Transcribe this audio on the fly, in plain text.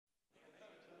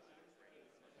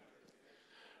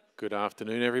Good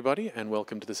afternoon, everybody, and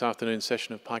welcome to this afternoon's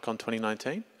session of PyCon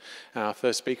 2019. Our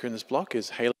first speaker in this block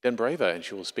is Hayley Denbraver, and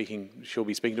she'll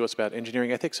be speaking to us about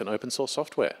engineering ethics and open source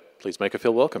software. Please make her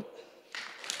feel welcome.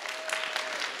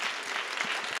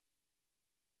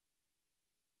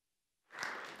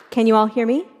 Can you all hear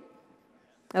me?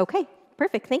 Okay,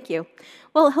 perfect, thank you.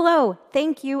 Well, hello,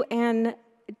 thank you, and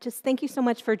just thank you so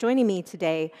much for joining me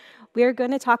today. We're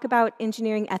going to talk about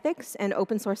engineering ethics and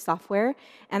open source software,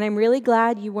 and I'm really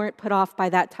glad you weren't put off by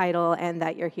that title and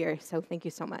that you're here, so thank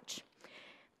you so much.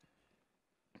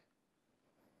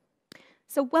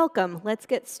 So welcome, let's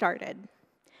get started.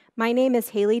 My name is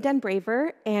Hayley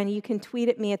Denbraver, and you can tweet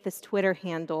at me at this Twitter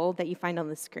handle that you find on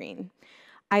the screen.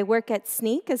 I work at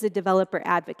Snyk as a developer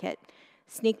advocate.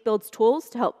 Snyk builds tools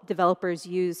to help developers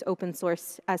use open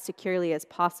source as securely as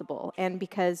possible. And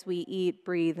because we eat,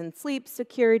 breathe, and sleep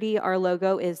security, our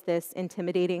logo is this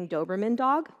intimidating Doberman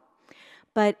dog.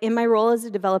 But in my role as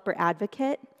a developer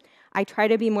advocate, I try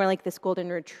to be more like this golden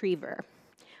retriever.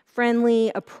 Friendly,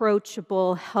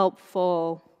 approachable,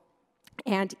 helpful,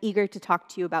 and eager to talk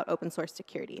to you about open source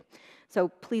security. So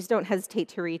please don't hesitate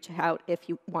to reach out if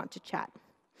you want to chat.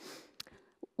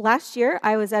 Last year,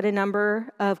 I was at a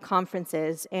number of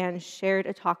conferences and shared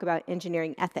a talk about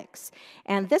engineering ethics.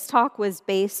 And this talk was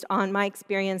based on my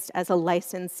experience as a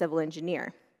licensed civil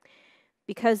engineer,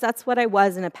 because that's what I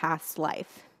was in a past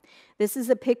life. This is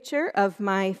a picture of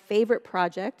my favorite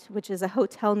project, which is a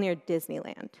hotel near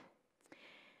Disneyland.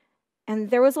 And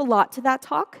there was a lot to that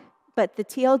talk, but the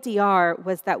TLDR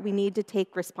was that we need to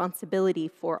take responsibility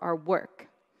for our work,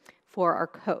 for our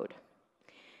code.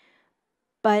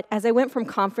 But as I went from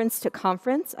conference to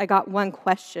conference, I got one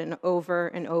question over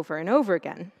and over and over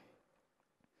again.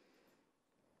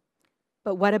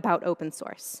 But what about open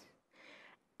source?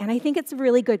 And I think it's a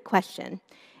really good question.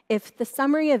 If the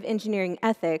summary of engineering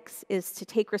ethics is to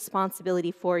take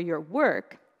responsibility for your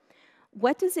work,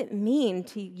 what does it mean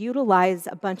to utilize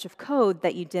a bunch of code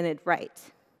that you didn't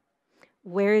write?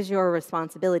 Where is your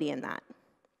responsibility in that?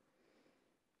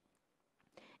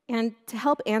 And to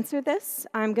help answer this,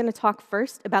 I'm going to talk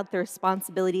first about the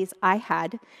responsibilities I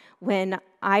had when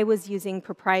I was using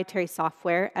proprietary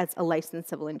software as a licensed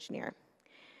civil engineer.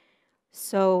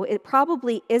 So it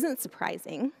probably isn't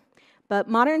surprising, but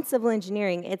modern civil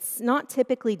engineering, it's not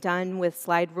typically done with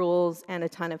slide rules and a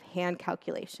ton of hand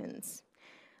calculations.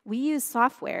 We use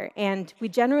software, and we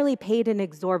generally paid an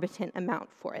exorbitant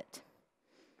amount for it.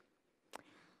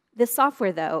 This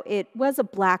software, though, it was a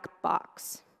black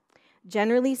box.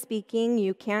 Generally speaking,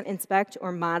 you can't inspect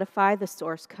or modify the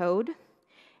source code,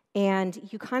 and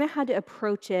you kind of had to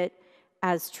approach it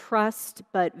as trust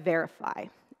but verify,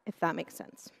 if that makes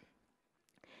sense.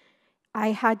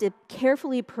 I had to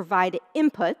carefully provide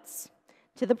inputs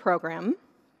to the program.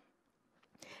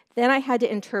 Then I had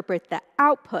to interpret the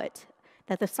output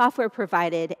that the software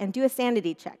provided and do a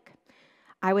sanity check.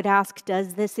 I would ask,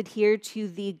 does this adhere to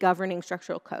the governing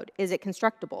structural code? Is it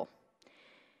constructible?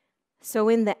 So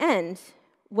in the end,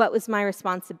 what was my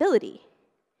responsibility?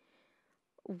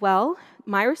 Well,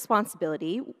 my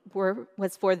responsibility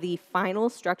was for the final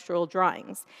structural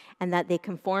drawings, and that they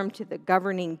conform to the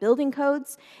governing building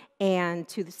codes and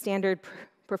to the standard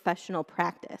professional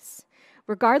practice.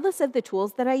 Regardless of the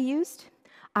tools that I used,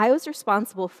 I was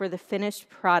responsible for the finished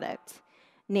product,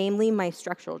 namely my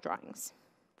structural drawings.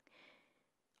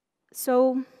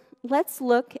 So let's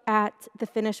look at the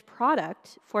finished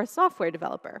product for a software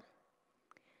developer.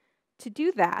 To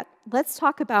do that, let's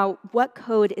talk about what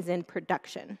code is in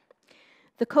production.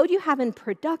 The code you have in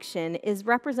production is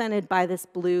represented by this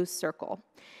blue circle.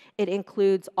 It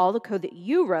includes all the code that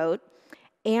you wrote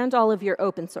and all of your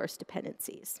open source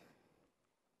dependencies.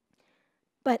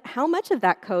 But how much of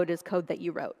that code is code that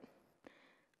you wrote?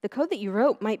 The code that you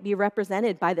wrote might be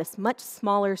represented by this much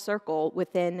smaller circle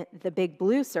within the big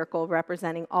blue circle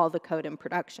representing all the code in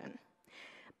production.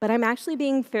 But I'm actually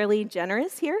being fairly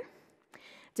generous here.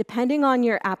 Depending on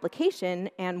your application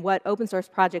and what open source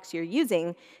projects you're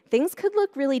using, things could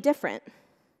look really different.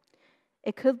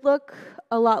 It could look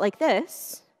a lot like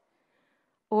this,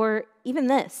 or even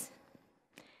this.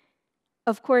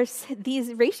 Of course,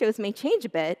 these ratios may change a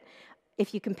bit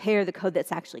if you compare the code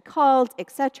that's actually called,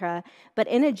 etc. But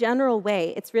in a general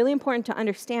way, it's really important to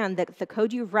understand that the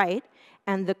code you write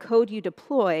and the code you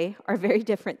deploy are very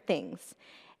different things,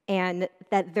 and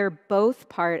that they're both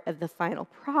part of the final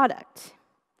product.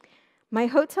 My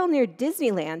hotel near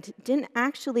Disneyland didn't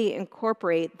actually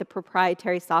incorporate the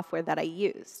proprietary software that I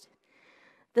used.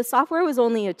 The software was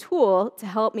only a tool to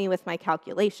help me with my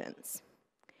calculations.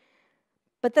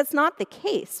 But that's not the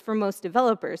case for most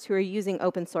developers who are using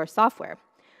open source software.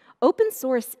 Open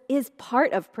source is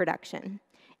part of production.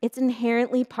 It's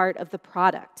inherently part of the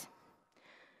product.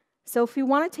 So if we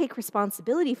want to take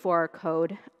responsibility for our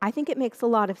code, I think it makes a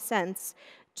lot of sense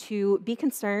to be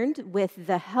concerned with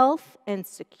the health and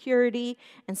security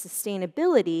and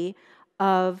sustainability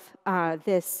of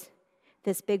this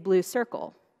big blue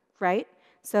circle, right?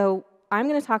 So I'm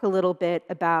going to talk a little bit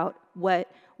about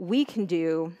what we can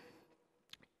do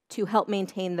to help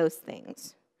maintain those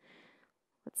things.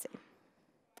 Let's see.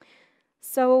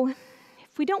 So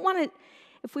if we want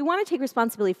to take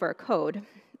responsibility for our code,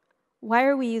 why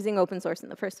are we using open source in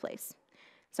the first place?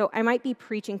 So I might be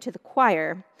preaching to the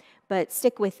choir, but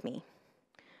stick with me.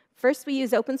 First, we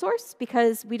use open source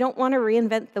because we don't want to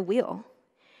reinvent the wheel.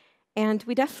 And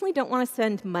we definitely don't want to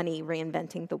spend money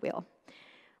reinventing the wheel.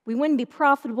 We wouldn't be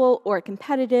profitable or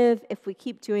competitive if we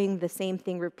keep doing the same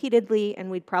thing repeatedly,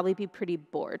 and we'd probably be pretty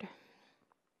bored.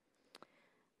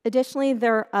 Additionally,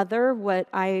 there are other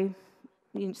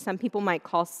some people might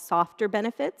call softer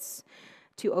benefits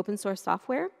to open source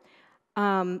software,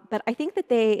 but I think that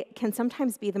they can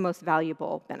sometimes be the most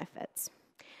valuable benefits.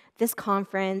 This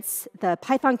conference, the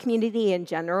Python community in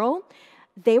general,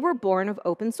 they were born of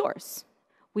open source.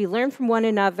 We learn from one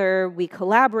another, we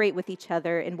collaborate with each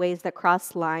other in ways that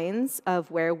cross lines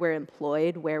of where we're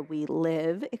employed, where we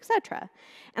live, etc.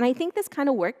 And I think this kind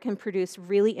of work can produce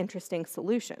really interesting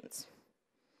solutions.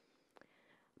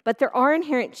 But there are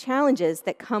inherent challenges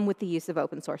that come with the use of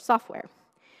open source software.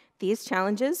 These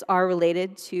challenges are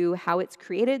related to how it's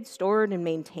created, stored, and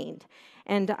maintained.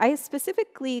 And I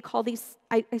specifically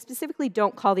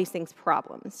don't call these things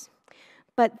problems.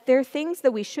 But they're things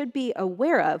that we should be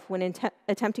aware of when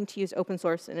attempting to use open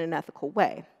source in an ethical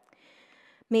way.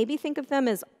 Maybe think of them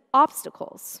as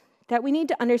obstacles that we need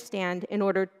to understand in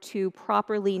order to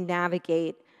properly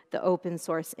navigate the open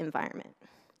source environment.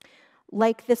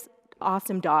 Like this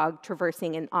awesome dog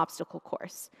traversing an obstacle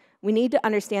course. We need to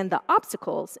understand the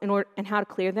obstacles and how to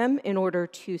clear them in order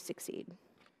to succeed.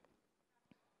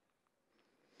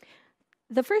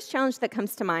 The first challenge that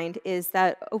comes to mind is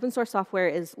that open source software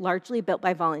is largely built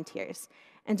by volunteers.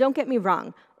 And don't get me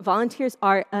wrong, volunteers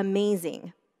are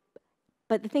amazing.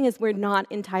 But the thing is, we're not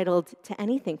entitled to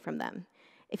anything from them.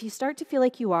 If you start to feel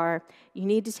like you are, you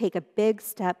need to take a big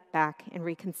step back and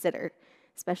reconsider,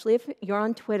 especially if you're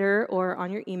on Twitter or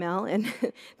on your email and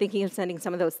thinking of sending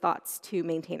some of those thoughts to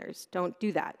maintainers. Don't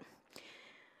do that.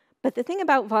 But the thing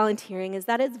about volunteering is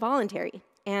that it's voluntary.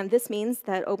 And this means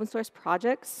that open source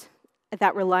projects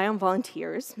that rely on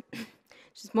volunteers,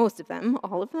 just most of them,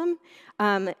 all of them,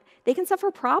 they can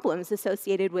suffer problems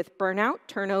associated with burnout,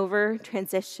 turnover,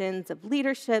 transitions of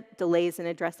leadership, delays in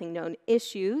addressing known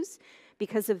issues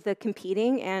because of the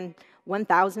competing and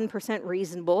 1,000%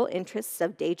 reasonable interests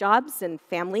of day jobs and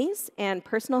families and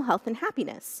personal health and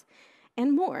happiness,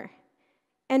 and more.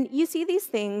 And you see these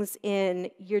things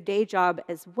in your day job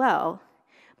as well,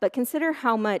 but consider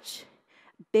how much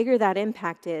bigger that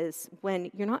impact is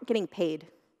when you're not getting paid,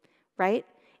 right?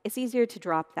 It's easier to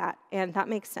drop that, and that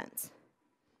makes sense.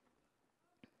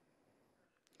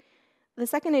 The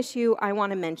second issue I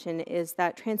want to mention is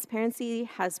that transparency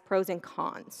has pros and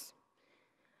cons.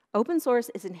 Open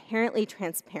source is inherently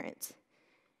transparent.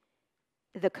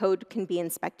 The code can be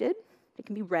inspected, it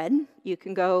can be read. You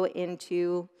can go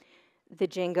into the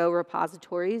Django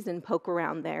repositories and poke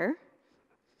around there.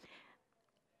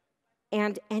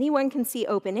 And anyone can see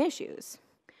open issues.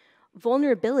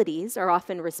 Vulnerabilities are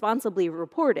often responsibly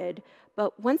reported,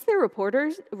 but once they're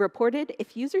reported,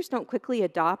 if users don't quickly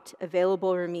adopt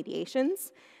available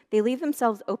remediations, they leave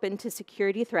themselves open to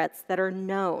security threats that are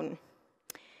known.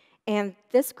 And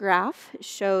this graph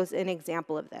shows an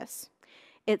example of this.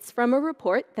 It's from a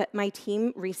report that my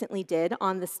team recently did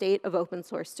on the state of open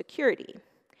source security.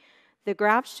 The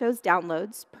graph shows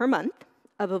downloads per month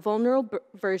of a vulnerable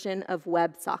version of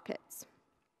WebSockets.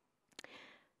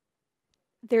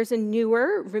 There's a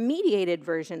newer, remediated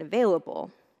version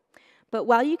available. But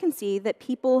while you can see that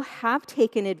people have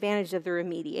taken advantage of the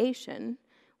remediation,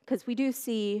 because we do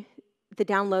see the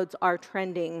downloads are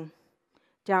trending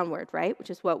downward, right? Which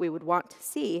is what we would want to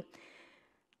see.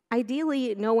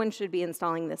 Ideally, no one should be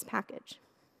installing this package,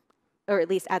 or at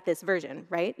least at this version,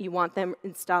 right? You want them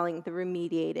installing the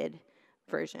remediated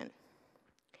version.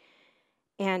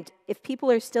 And if people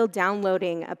are still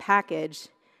downloading a package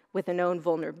with a known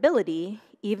vulnerability,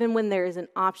 even when there is an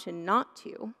option not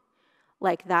to,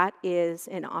 like that is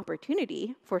an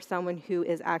opportunity for someone who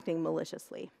is acting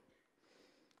maliciously.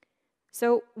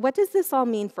 So what does this all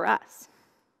mean for us?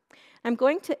 I'm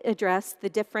going to address the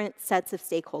different sets of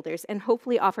stakeholders and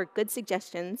hopefully offer good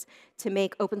suggestions to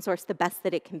make open source the best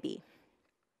that it can be.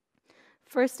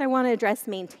 First, I want to address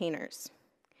maintainers.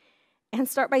 And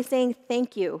start by saying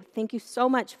thank you. Thank you so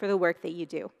much for the work that you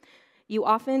do. You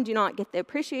often do not get the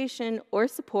appreciation or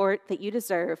support that you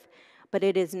deserve, but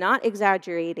it is not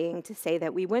exaggerating to say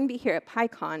that we wouldn't be here at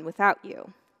PyCon without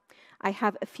you. I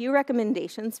have a few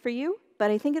recommendations for you,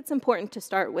 but I think it's important to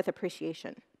start with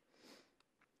appreciation.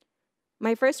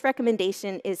 My first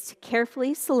recommendation is to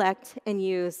carefully select and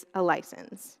use a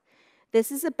license. This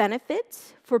is a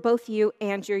benefit for both you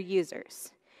and your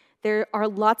users. There are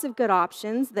lots of good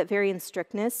options that vary in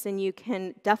strictness, and you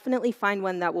can definitely find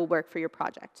one that will work for your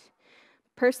project.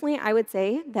 Personally, I would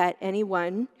say that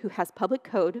anyone who has public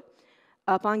code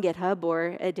up on GitHub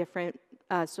or a different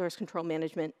source control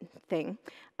management thing,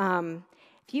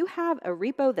 if you have a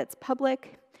repo that's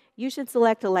public, you should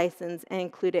select a license and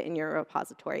include it in your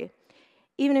repository,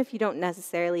 even if you don't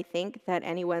necessarily think that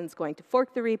anyone's going to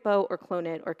fork the repo or clone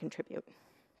it or contribute.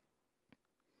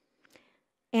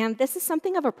 And this is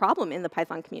something of a problem in the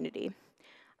Python community.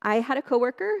 I had a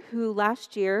coworker who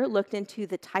last year looked into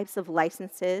the types of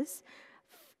licenses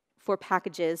for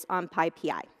packages on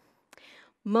PyPI.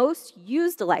 Most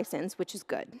used a license, which is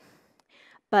good,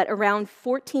 but around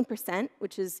 14%,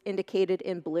 which is indicated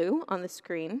in blue on the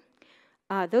screen,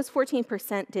 those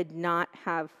 14% did not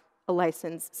have a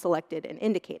license selected and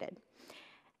indicated.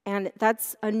 And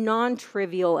that's a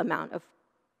non-trivial amount of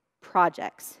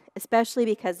projects, especially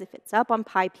because if it's up on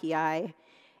PyPI,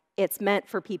 it's meant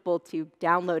for people to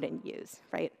download and use,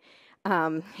 right?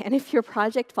 And if your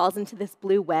project falls into this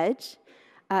blue wedge,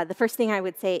 the first thing I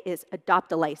would say is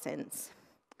adopt a license.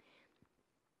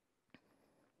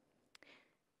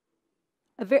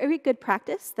 A very good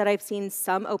practice that I've seen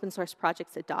some open source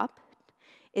projects adopt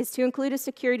is to include a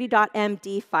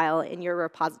security.md file in your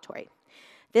repository.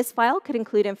 This file could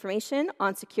include information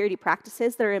on security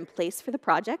practices that are in place for the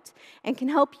project and can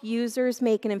help users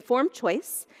make an informed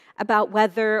choice about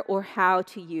whether or how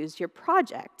to use your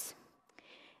project.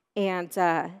 And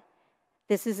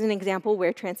this is an example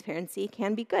where transparency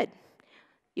can be good.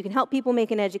 You can help people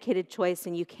make an educated choice,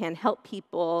 and you can help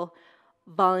people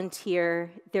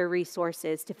volunteer their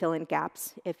resources to fill in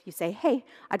gaps if you say, hey,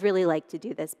 I'd really like to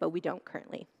do this, but we don't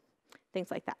currently.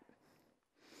 Things like that.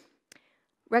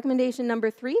 Recommendation number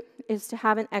 3 is to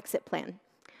have an exit plan.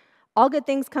 All good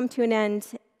things come to an end,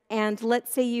 and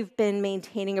let's say you've been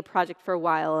maintaining a project for a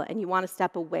while and you want to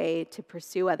step away to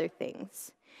pursue other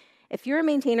things. If you're a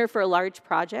maintainer for a large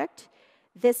project,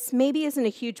 this maybe isn't a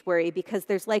huge worry because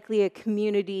there's likely a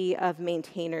community of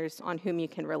maintainers on whom you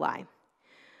can rely.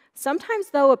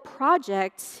 Sometimes, though, a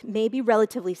project may be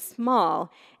relatively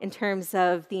small in terms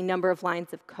of the number of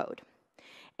lines of code.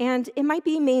 And it might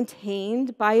be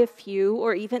maintained by a few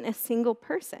or even a single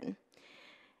person.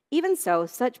 Even so,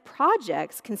 such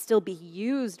projects can still be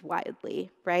used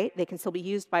widely, right? They can still be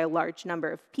used by a large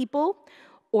number of people,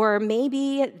 or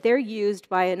maybe they're used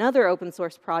by another open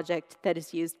source project that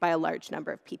is used by a large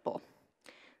number of people.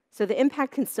 So the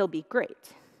impact can still be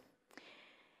great.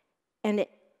 And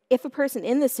if a person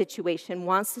in this situation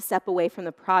wants to step away from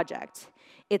the project,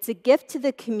 it's a gift to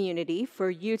the community for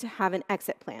you to have an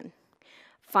exit plan.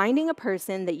 Finding a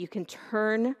person that you can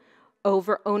turn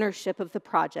over ownership of the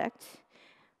project,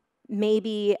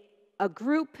 maybe a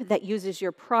group that uses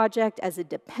your project as a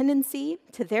dependency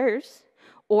to theirs,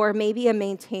 or maybe a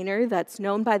maintainer that's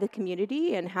known by the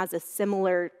community and has a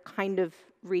similar kind of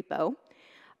repo.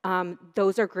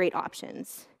 Those are great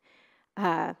options.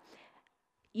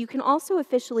 You can also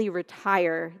officially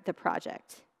retire the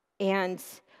project. And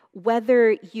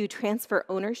whether you transfer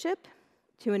ownership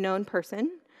to a known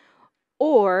person,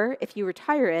 or if you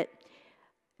retire it,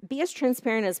 be as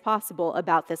transparent as possible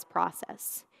about this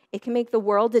process. It can make the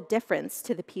world a difference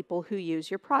to the people who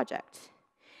use your project.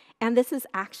 And this has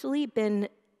actually been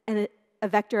a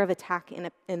vector of attack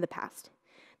in the past.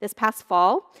 This past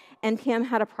fall, NPM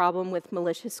had a problem with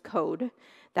malicious code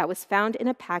that was found in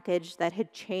a package that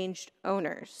had changed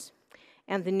owners.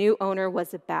 And the new owner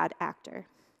was a bad actor.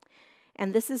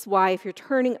 And this is why, if you're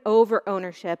turning over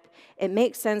ownership, it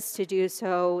makes sense to do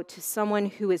so to someone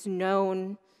who is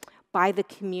known by the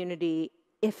community,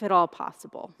 if at all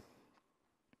possible.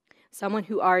 Someone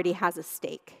who already has a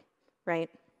stake, right?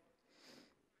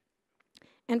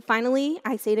 And finally,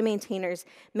 I say to maintainers,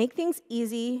 make it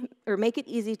easy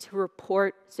to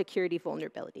report security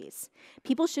vulnerabilities.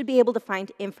 People should be able to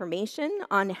find information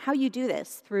on how you do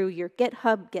this through your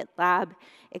GitHub, GitLab,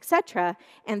 etc.,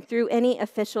 and through any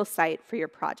official site for your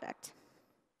project.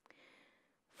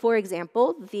 For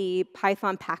example, the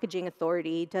Python Packaging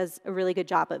Authority does a really good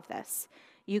job of this.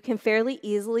 You can fairly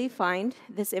easily find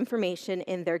this information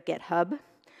in their GitHub,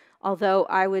 although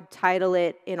I would title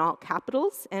it in all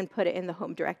capitals and put it in the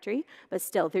home directory, but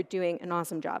still, they're doing an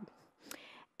awesome job.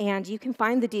 and you can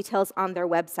find the details on their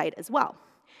website as well.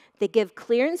 They give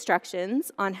clear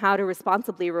instructions on how to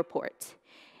responsibly report.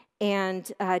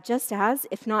 And just as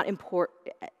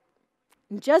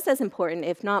important,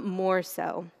 if not more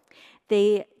so,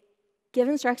 they give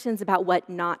instructions about what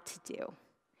not to do.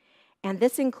 And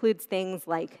this includes things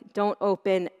like don't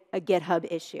open a GitHub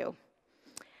issue.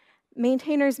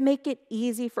 Maintainers, make it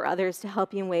easy for others to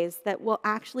help you in ways that will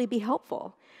actually be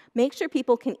helpful. Make sure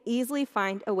people can easily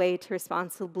find a way to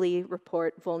responsibly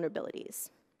report vulnerabilities.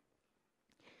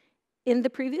 In the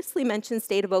previously mentioned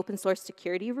State of Open Source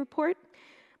Security report,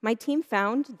 my team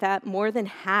found that more than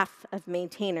half of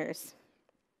maintainers,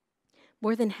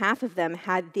 more than half of them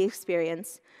had the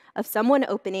experience of someone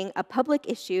opening a public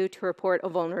issue to report a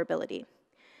vulnerability.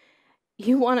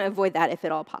 You want to avoid that if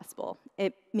at all possible.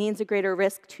 It means a greater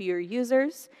risk to your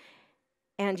users,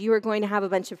 and you are going to have a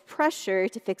bunch of pressure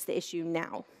to fix the issue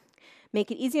now.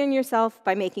 Make it easy on yourself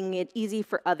by making it easy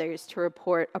for others to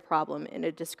report a problem in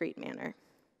a discrete manner.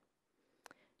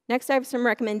 Next, I have some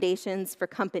recommendations for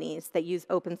companies that use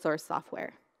open source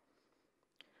software.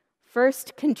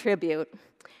 First, contribute.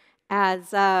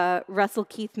 As Russell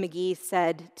Keith McGee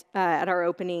said at our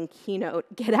opening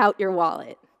keynote, get out your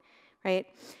wallet, right?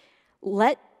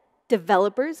 Let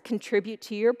developers contribute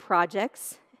to your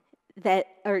projects to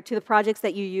the projects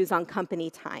that you use on company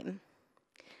time.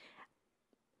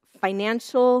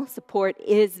 Financial support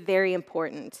is very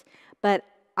important, but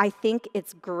I think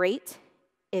it's great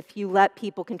if you let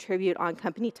people contribute on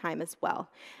company time as well.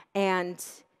 And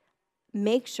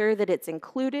make sure that it's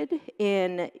included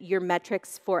in your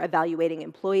metrics for evaluating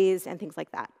employees and things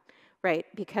like that, right?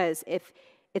 Because if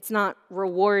it's not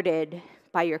rewarded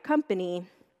by your company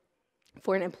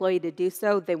for an employee to do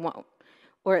so, they won't,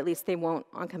 or at least they won't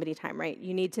on company time, right?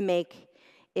 You need to make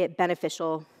it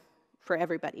beneficial for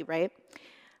everybody, right?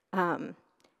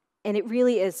 And it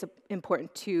really is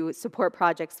important to support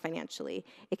projects financially.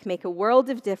 It can make a world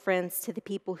of difference to the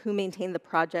people who maintain the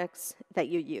projects that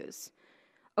you use.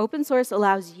 Open source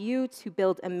allows you to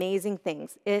build amazing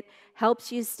things. It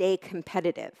helps you stay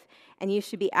competitive, and you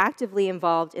should be actively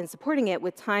involved in supporting it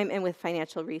with time and with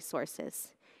financial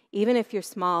resources, even if you're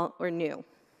small or new.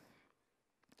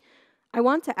 I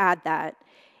want to add that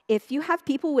if you have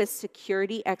people with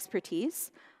security expertise,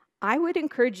 I would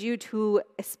encourage you to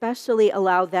especially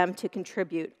allow them to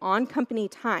contribute on company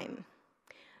time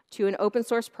to an open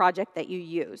source project that you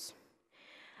use.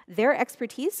 Their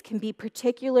expertise can be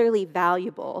particularly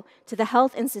valuable to the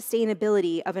health and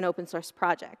sustainability of an open source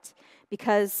project,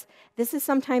 because this is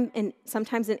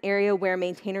sometimes an area where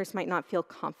maintainers might not feel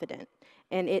confident,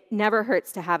 and it never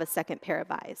hurts to have a second pair of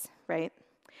eyes, right?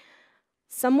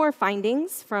 Some more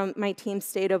findings from my team's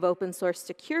State of Open Source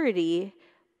Security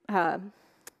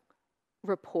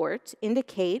report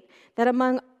indicate that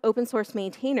among open source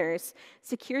maintainers,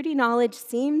 security knowledge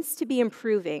seems to be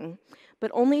improving,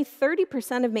 but only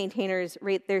 30% of maintainers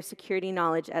rate their security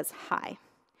knowledge as high.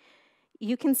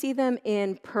 You can see them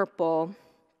in purple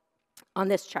on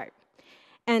this chart.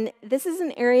 And this is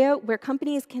an area where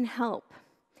companies can help.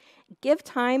 Give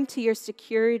time to your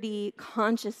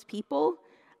security-conscious people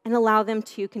and allow them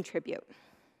to contribute.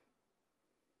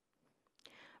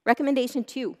 Recommendation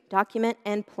 2, document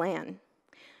and plan.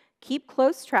 Keep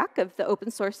close track of the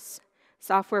open source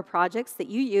software projects that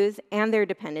you use and their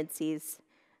dependencies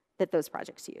that those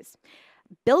projects use.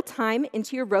 Build time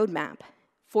into your roadmap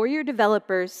for your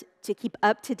developers to keep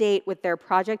up to date with their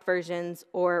project versions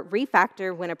or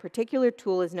refactor when a particular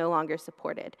tool is no longer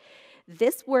supported.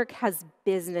 This work has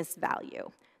business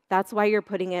value. That's why you're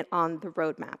putting it on the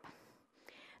roadmap.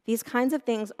 These kinds of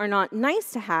things are not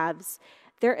nice-to-haves.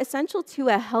 They're essential to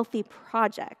a healthy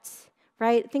project,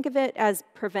 right? Think of it as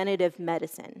preventative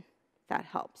medicine. That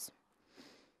helps.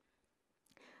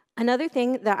 Another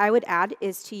thing that I would add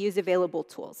is to use available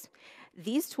tools.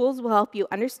 These tools will help you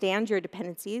understand your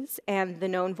dependencies and the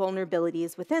known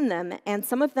vulnerabilities within them, and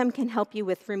some of them can help you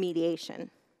with remediation.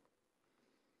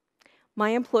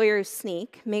 My employer,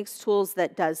 Sneak, makes tools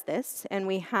that does this, and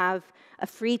we have a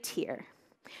free tier.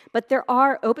 But there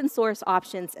are open source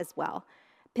options as well.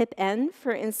 pipn,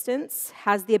 for instance,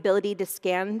 has the ability to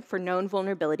scan for known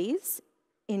vulnerabilities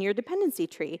in your dependency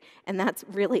tree, and that's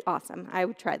really awesome. I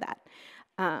would try that.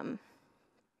 And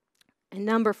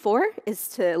number 4 is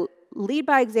to lead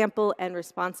by example and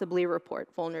responsibly report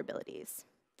vulnerabilities.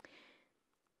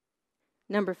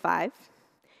 Number 5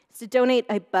 is to donate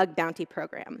a bug bounty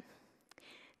program.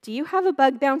 Do you have a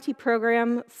bug bounty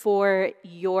program for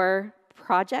your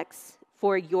projects,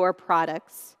 for your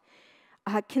products?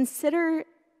 Consider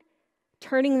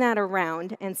turning that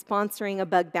around and sponsoring a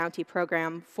bug bounty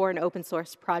program for an open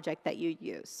source project that you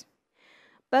use.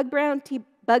 Bug bounty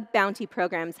bug bounty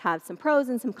programs have some pros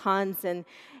and some cons, and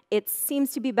it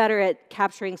seems to be better at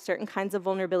capturing certain kinds of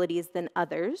vulnerabilities than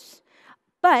others.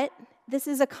 But this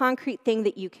is a concrete thing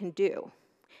that you can do.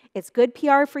 It's good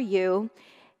PR for you,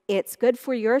 it's good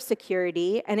for your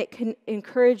security, and it can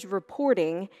encourage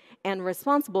reporting and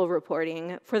responsible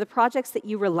reporting for the projects that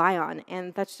you rely on,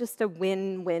 and that's just a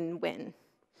win-win-win.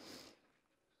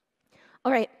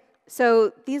 All right,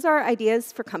 so these are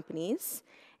ideas for companies,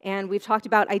 and we've talked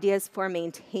about ideas for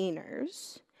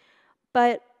maintainers,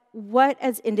 but what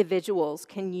as individuals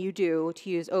can you do to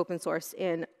use open source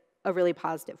in a really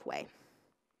positive way?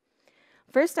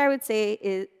 First, I would say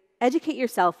is educate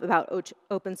yourself about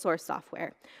open source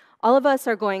software. All of us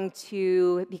are going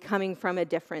to be coming from a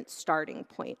different starting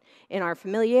point in our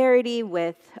familiarity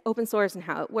with open source and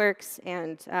how it works.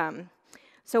 And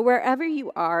so wherever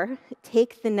you are,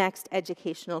 take the next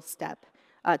educational step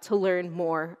to learn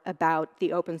more about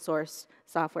the open source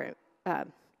software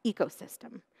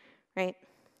ecosystem, right?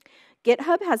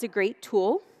 GitHub has a great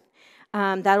tool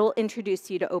that will introduce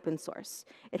you to open source.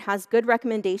 It has good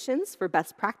recommendations for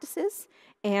best practices,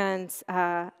 and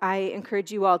I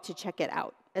encourage you all to check it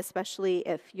out, especially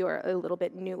if you're a little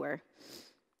bit newer.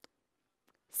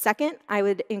 Second, I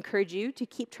would encourage you to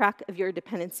keep track of your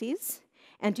dependencies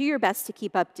and do your best to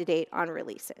keep up to date on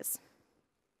releases.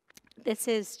 This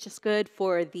is just good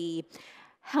for the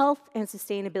health and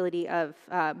sustainability of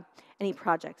any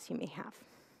projects you may have.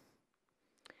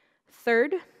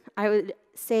 Third, I would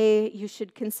say you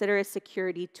should consider a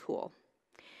security tool.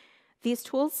 These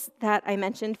tools that I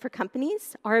mentioned for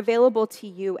companies are available to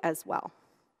you as well.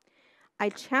 I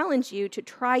challenge you to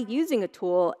try using a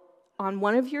tool on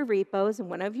one of your repos and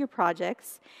one of your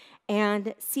projects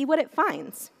and see what it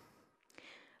finds.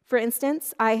 For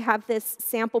instance, I have this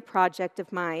sample project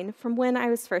of mine from when I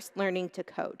was first learning to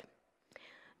code.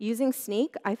 Using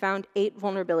Sneak, I found 8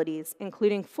 vulnerabilities,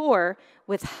 including 4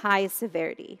 with high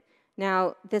severity.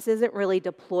 Now, this isn't really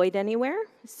deployed anywhere,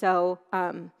 so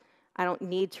I don't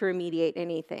need to remediate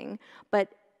anything. But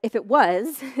if it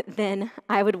was, then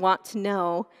I would want to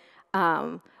know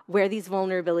where these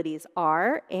vulnerabilities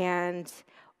are and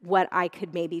what I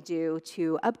could maybe do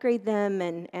to upgrade them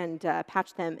and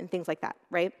patch them and things like that,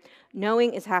 right?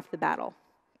 Knowing is half the battle.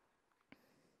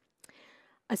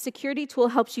 A security tool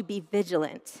helps you be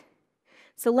vigilant.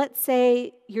 So let's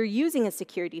say you're using a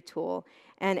security tool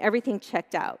and everything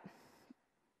checked out.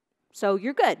 So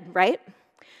you're good, right?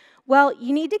 Well,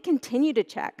 you need to continue to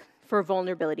check for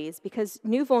vulnerabilities because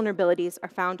new vulnerabilities are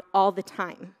found all the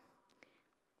time.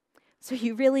 So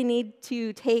you really need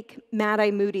to take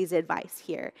Mad-Eye Moody's advice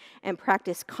here and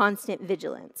practice constant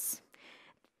vigilance.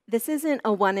 This isn't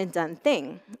a one-and-done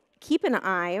thing. Keep an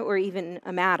eye, or even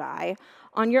a mad eye,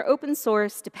 on your open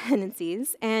source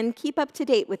dependencies and keep up to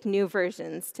date with new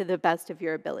versions to the best of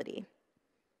your ability.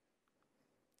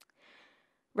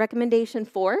 Recommendation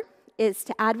 4 is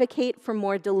to advocate for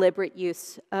more deliberate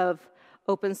use of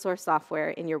open source software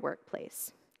in your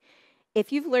workplace.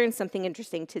 If you've learned something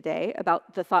interesting today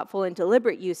about the thoughtful and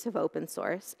deliberate use of open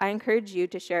source, I encourage you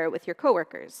to share it with your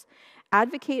coworkers.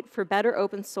 Advocate for better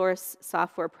open source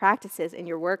software practices in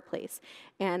your workplace,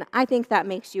 and I think that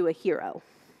makes you a hero.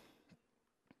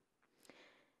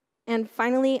 And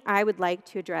finally, I would like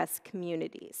to address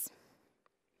communities.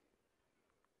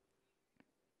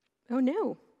 Oh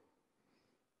no.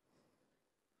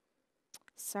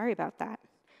 Sorry about that.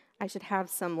 I should have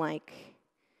some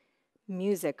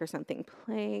music or something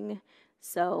playing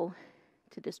so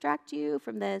to distract you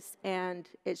from this, and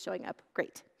it's showing up.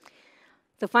 Great.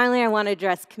 So finally, I want to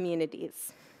address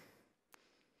communities.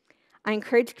 I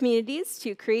encourage communities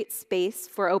to create space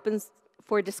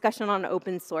for discussion on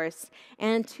open source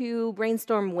and to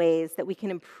brainstorm ways that we can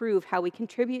improve how we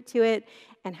contribute to it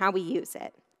and how we use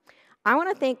it. I want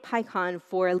to thank PyCon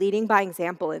for leading by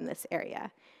example in this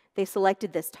area. They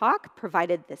selected this talk,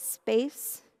 provided this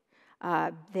space.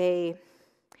 They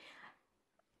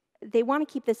want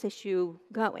to keep this issue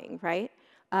going, right?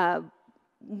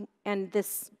 And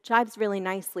this jives really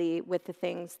nicely with the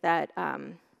things that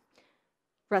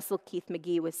Russell Keith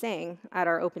McGee was saying at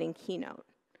our opening keynote,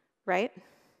 right?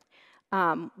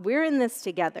 We're in this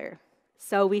together,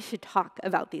 so we should talk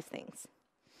about these things.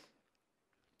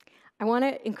 I want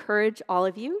to encourage all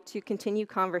of you to continue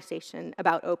conversation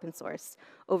about open source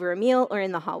over a meal or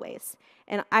in the hallways.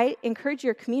 And I encourage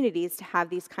your communities to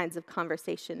have these kinds of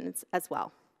conversations as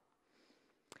well.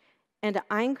 And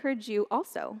I encourage you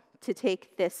also to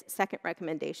take this second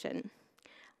recommendation,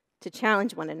 to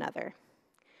challenge one another.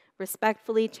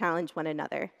 Respectfully challenge one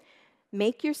another.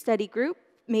 Make your study group,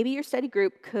 maybe your study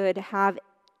group could have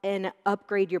an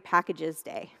upgrade your packages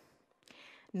day.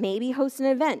 Maybe host an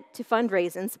event to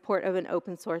fundraise in support of an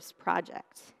open source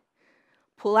project.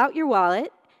 Pull out your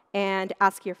wallet and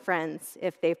ask your friends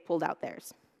if they've pulled out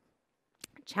theirs.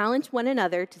 Challenge one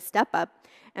another to step up,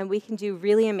 and we can do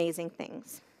really amazing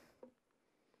things.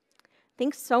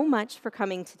 Thanks so much for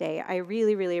coming today. I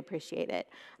really, really appreciate it.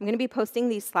 I'm going to be posting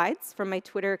these slides from my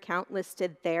Twitter account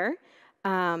listed there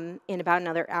in about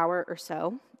another hour or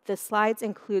so. The slides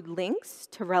include links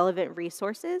to relevant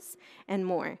resources and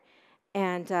more.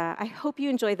 And I hope you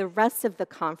enjoy the rest of the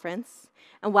conference.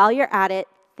 And while you're at it,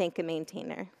 thank a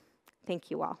maintainer. Thank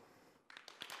you all.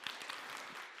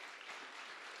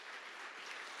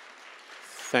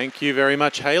 Thank you very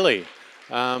much, Hayley.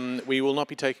 We will not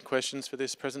be taking questions for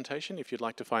this presentation. If you'd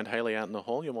like to find Hayley out in the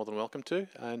hall, you're more than welcome to.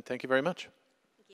 And thank you very much.